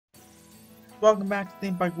Welcome back to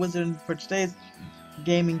Theme Park Wizard, and for today's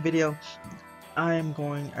gaming video. I'm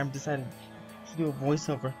decided to do a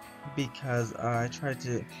voiceover because I tried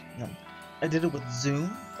to, I did it with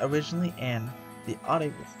Zoom originally and the audio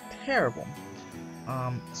was terrible.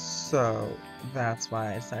 So that's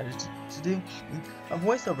why I decided to do a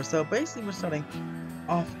voiceover. So basically we're starting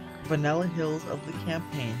off Vanilla Hills of the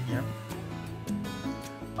campaign here.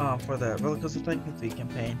 For the Roller Coaster Tycoon 3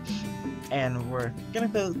 campaign, and we're gonna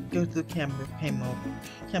go to the campaign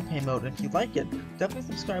mode. And if you like it, definitely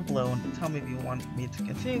subscribe below and tell me if you want me to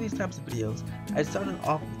continue these types of videos. I started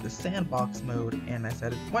off with the sandbox mode, and I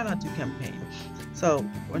said, why not do campaign? So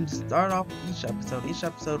we're going to start off with each episode. Each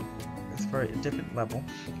episode is for a different level.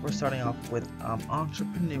 We're starting off with not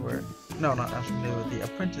entrepreneur, the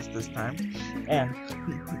apprentice this time, and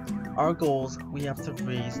our goals, we have to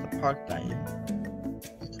raise the park value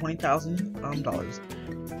 $20,000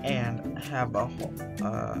 and have a whole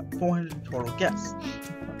 400 total guests.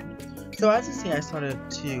 So as you see, I started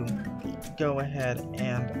to go ahead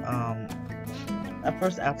and at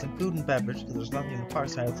first add some food and beverage because there's nothing in the park.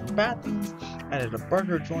 So I added some bathrooms, added a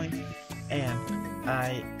burger joint, and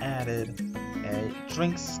I added a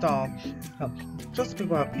drink stall just so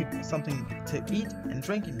people have something to eat and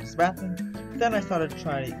drink in this bathroom. Then I started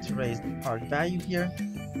trying to raise the park value here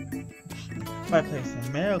by placing a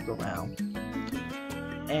merry-go-round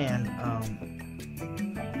and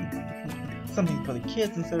something for the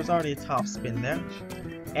kids, since there's already a top spin there.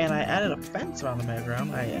 And I added a fence around the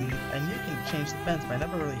merry-go-round, and you can change the fence, but I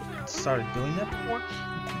never really started doing that before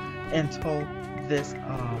until this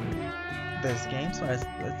this game. So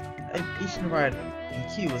each ride in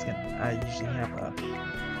queue I usually have a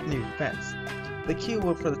new fence. The queue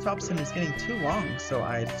for the top spin was getting too long, so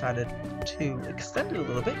I decided to extend it a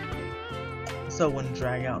little bit so it wouldn't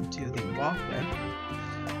drag out into the walkway.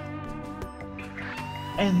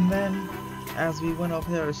 And then as we went over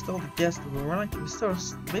there, still the guests we're still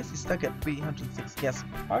basically stuck at 306 guests.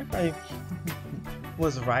 Our value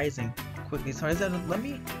was rising quickly, so I said, let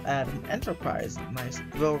me add an enterprise, a nice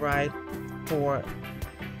thrill ride for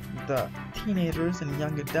the teenagers and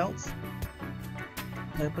young adults.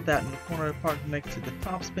 I put that in the corner of the park next to the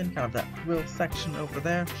top spin, kind of that thrill section over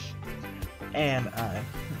there. And I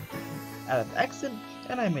added the exit,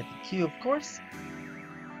 and I made the queue, of course.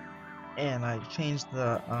 And I changed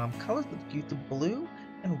the colors of the queue to blue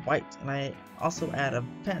and white. And I also add a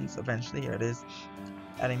fence eventually. Here it is,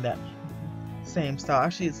 adding that same style.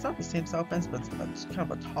 Actually, it's not the same style fence, but it's kind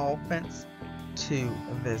of a tall fence to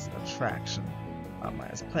this attraction. I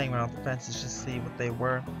was playing around with the fences just to see what they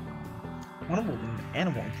were. One of them was an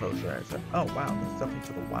animal enclosure. I said, oh wow, this is definitely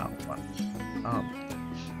for the wild one.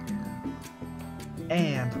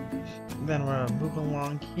 And then we're moving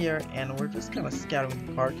along here, and we're just kind of scouting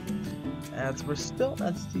the park as we're still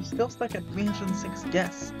stuck at 306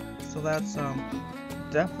 guests. So that's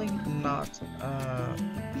definitely not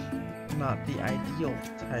the ideal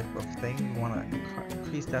type of thing. We want to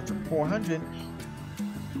increase that to 400,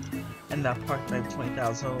 and that park value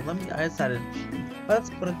 20,000. So I decided, let's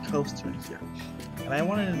put a coaster in here, and I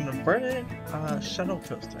wanted an inverted shuttle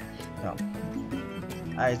coaster. Now,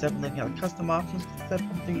 I definitely got a custom options set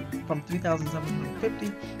from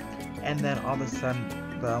 3,750, and then all of a sudden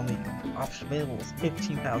the only option available was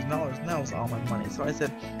 $15,000, and that was all my money. So I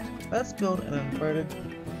said, let's build an inverted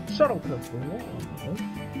shuttle coaster.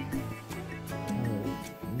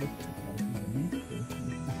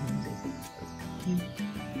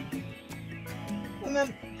 And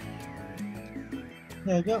then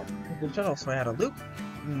there you go, the shuttle. So I had a loop.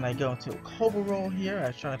 And I go into a cobra roll here. I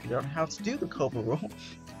was trying to figure out how to do the cobra roll,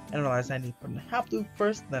 and I realized I need to put in a half loop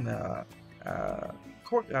first, then a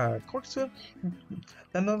corkscrew, then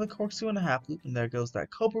another corkscrew and a half loop, and there goes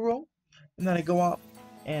that cobra roll. And then I go up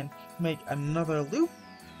and make another loop,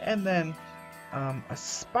 and then a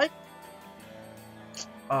spike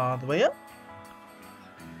all the way up,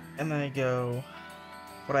 and then I go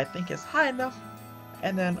what I think is high enough,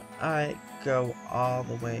 and then I go all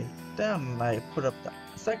the way down, and I put up the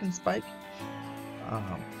second spike,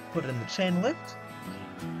 put it in the chain lift,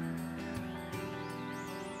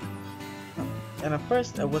 and at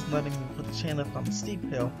first it wasn't letting me put the chain lift on the steep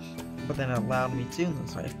hill, but then it allowed me to,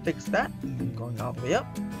 so I fixed that, and going all the way up.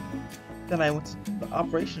 Then I went to the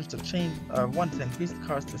operations to change to increase the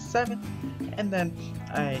cars to 7, and then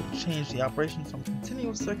I changed the operation from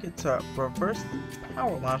continuous circuit to reverse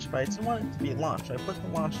power launch, but I didn't want it to be launched. I put the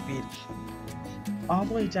launch speed all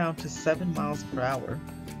the way down to 7 miles per hour.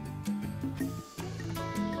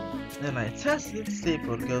 Then I tested it to see if it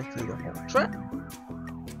would go through the whole track.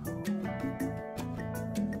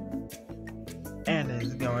 And it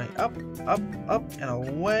is going, up, up, up, and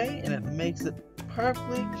away, and it makes it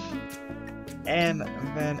perfectly. And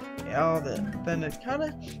then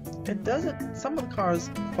it doesn't. Some of the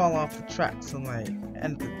cars fall off the track, so I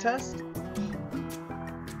end the test,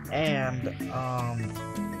 and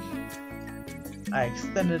I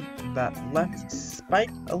extended that left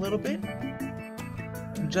spike a little bit,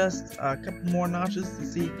 just a couple more notches to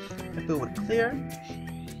see if it would clear.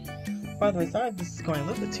 By the way, sorry if this is going a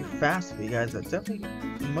little bit too fast for you guys. That definitely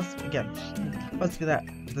must be that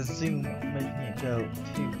the zoom making it go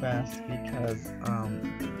too fast, because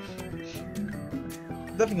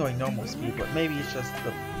definitely going normal speed, but maybe it's just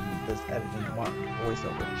this editing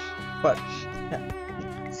voiceover. But yeah.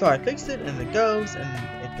 So I fixed it, and it goes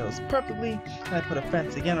perfectly. And I put a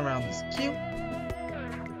fence again around this queue,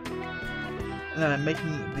 and then I'm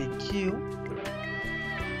making the queue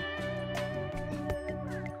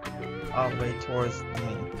all the way towards the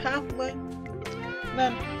main pathway. And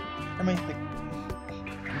then I make the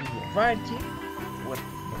ride queue with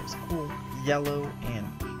those cool yellow and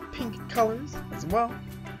pink colors as well.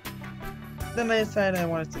 Then I decided I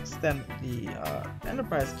wanted to extend the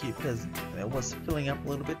enterprise queue because it was filling up a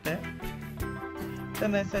little bit there.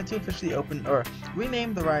 Then I decided to officially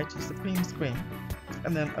rename the ride to Supreme Scream,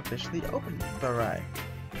 and then officially open the ride.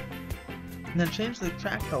 And then change the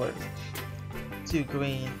track colors to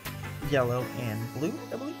green, yellow, and blue,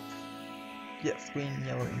 I believe. Yes, green,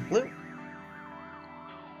 yellow, and blue.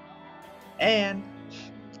 And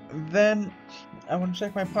then I want to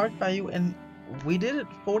check my park value, and we did it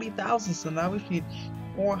 40,000, so now we need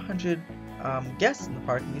 400 guests in the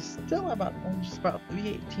park, and we still have just about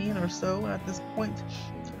 318 or so at this point.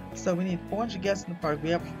 So we need 400 guests in the park. We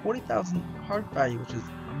have 40,000 park value, which is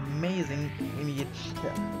amazing. We need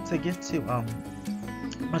to get to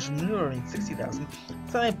entrepreneuring 60,000.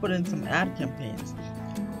 So I put in some ad campaigns.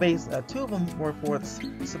 Two of them were for the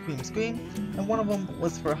Supreme Scream, and one of them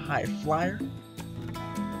was for High Flyer.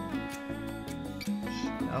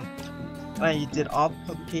 I did all the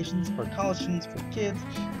publications for college students, for kids,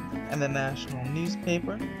 and the national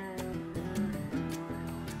newspaper.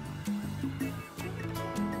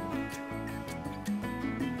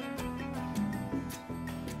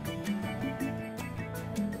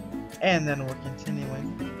 And then we're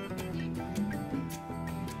continuing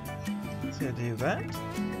to do that.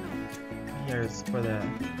 Here's for the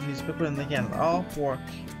newspaper, and again, all for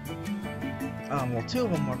well, two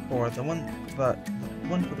of them are for the one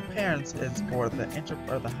for the parents is for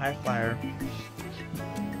the High Flyer,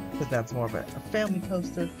 because that's more of a family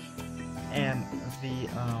coaster, and the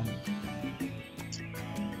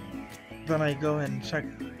then I go ahead and check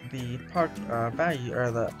the park value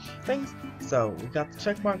or the things. So we got the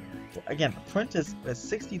check mark. Again, apprentice is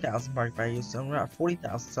 60,000 park value, so we're at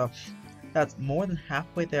 40,000. So that's more than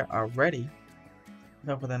halfway there already.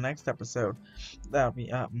 So for the next episode, that'll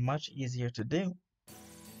be much easier to do.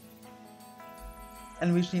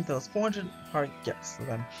 And we just need those 400 park guests. So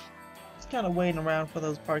then just kind of waiting around for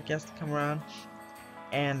those park guests to come around.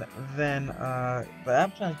 And then the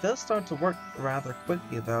advertising does start to work rather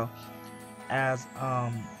quickly, though, as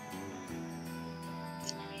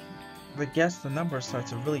the numbers start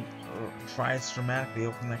to really rise dramatically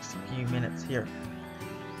over the next few minutes here.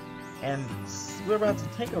 And we're about to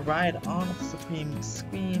take a ride on the Supreme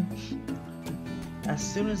Scream as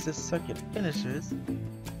soon as this circuit finishes.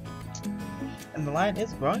 And the line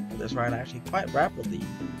is growing for this ride actually quite rapidly,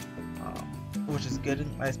 which is good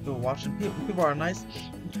and nice. People watching, people are nice.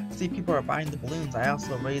 See, people are buying the balloons. I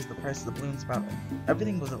also raised the price of the balloons about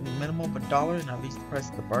everything was a minimum of $1, and I raised the price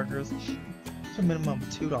of the burgers to a minimum of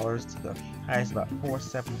 $2 to the highest about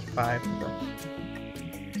 $4.75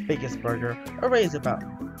 for the biggest burger. I raised about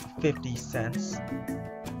 50 cents,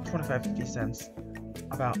 25-50 cents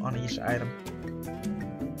about on each item.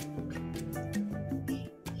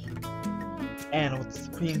 And with the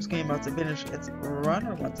Supreme Scream about to finish its run,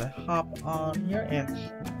 we're about to hop on here and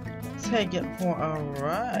take it for a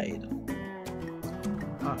ride.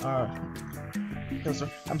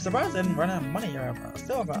 I'm surprised I didn't run out of money here. I'm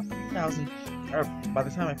still about 3,000, or by the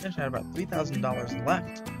time I finished, I had about $3,000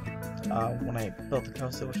 left when I built the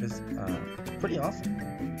coaster, which is pretty awesome.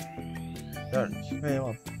 Very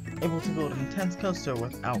well able to build an intense coaster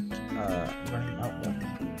without running out of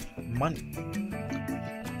money.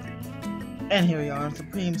 And here we are on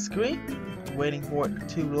Supreme Scream, waiting for it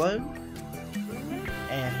to load.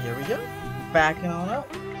 And here we go, backing on up.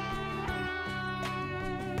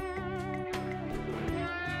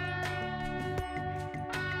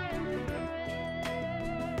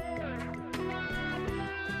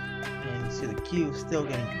 And you see the queue still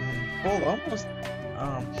getting full, almost,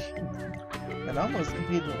 it almost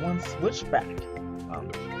completed one switchback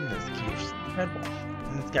in the Red Bull.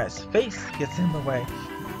 And this guy's face gets in the way.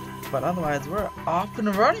 But otherwise, we're off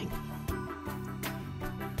and running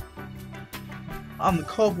on the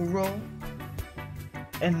Cobra roll.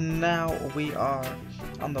 And now we are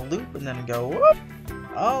on the loop and then go whoop,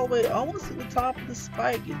 all the way almost to the top of the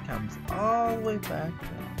spike and comes all the way back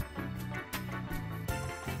down.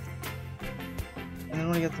 And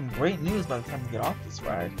then we get some great news by the time we get off this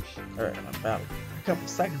ride, or about a couple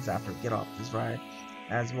seconds after we get off this ride,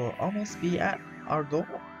 as we'll almost be at our goal.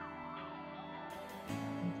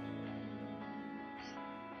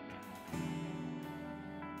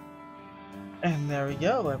 And there we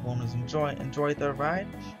go, everyone has enjoyed their ride.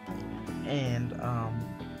 And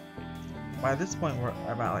by this point we're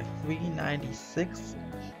about like 396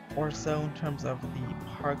 or so in terms of the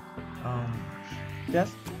park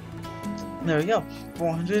guests. There we go,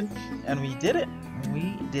 400, and we did it.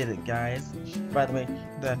 We did it, guys. By the way,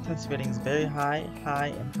 the intensity rating is very high,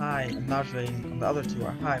 and high, and nausea rating on the other two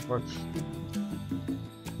are high for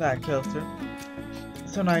that coaster.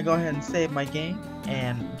 So now I go ahead and save my game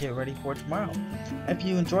and get ready for tomorrow. If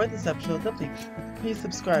you enjoyed this episode, definitely please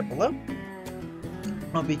subscribe below.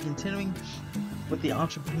 I'll be continuing with the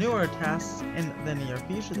entrepreneur tasks in the near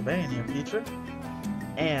future, the very near future,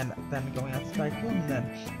 and then going out to Tycoon. And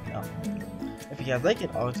then, if you guys like it,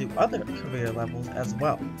 I'll do other career levels as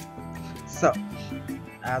well. So,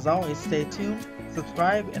 as always, stay tuned,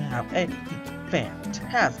 subscribe, and have a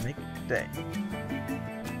fantastic day.